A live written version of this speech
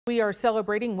We are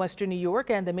celebrating Western New York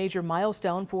and the major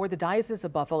milestone for the Diocese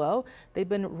of Buffalo. They've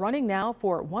been running now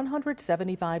for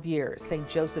 175 years. St.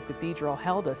 Joseph Cathedral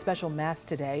held a special mass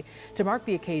today to mark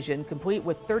the occasion, complete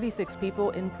with 36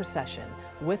 people in procession.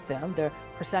 With them, the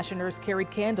processioners carried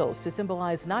candles to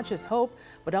symbolize not just hope,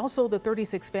 but also the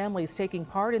 36 families taking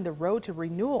part in the Road to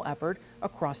Renewal effort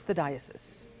across the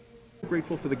diocese.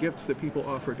 Grateful for the gifts that people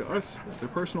offer to us, their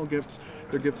personal gifts,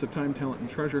 their gifts of time, talent, and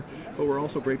treasure, but we're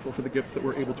also grateful for the gifts that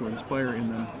we're able to inspire in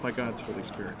them by God's Holy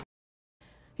Spirit.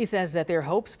 He says that their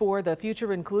hopes for the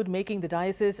future include making the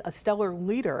diocese a stellar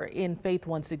leader in faith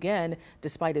once again.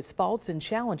 Despite its faults and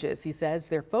challenges, he says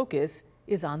their focus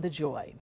is on the joy.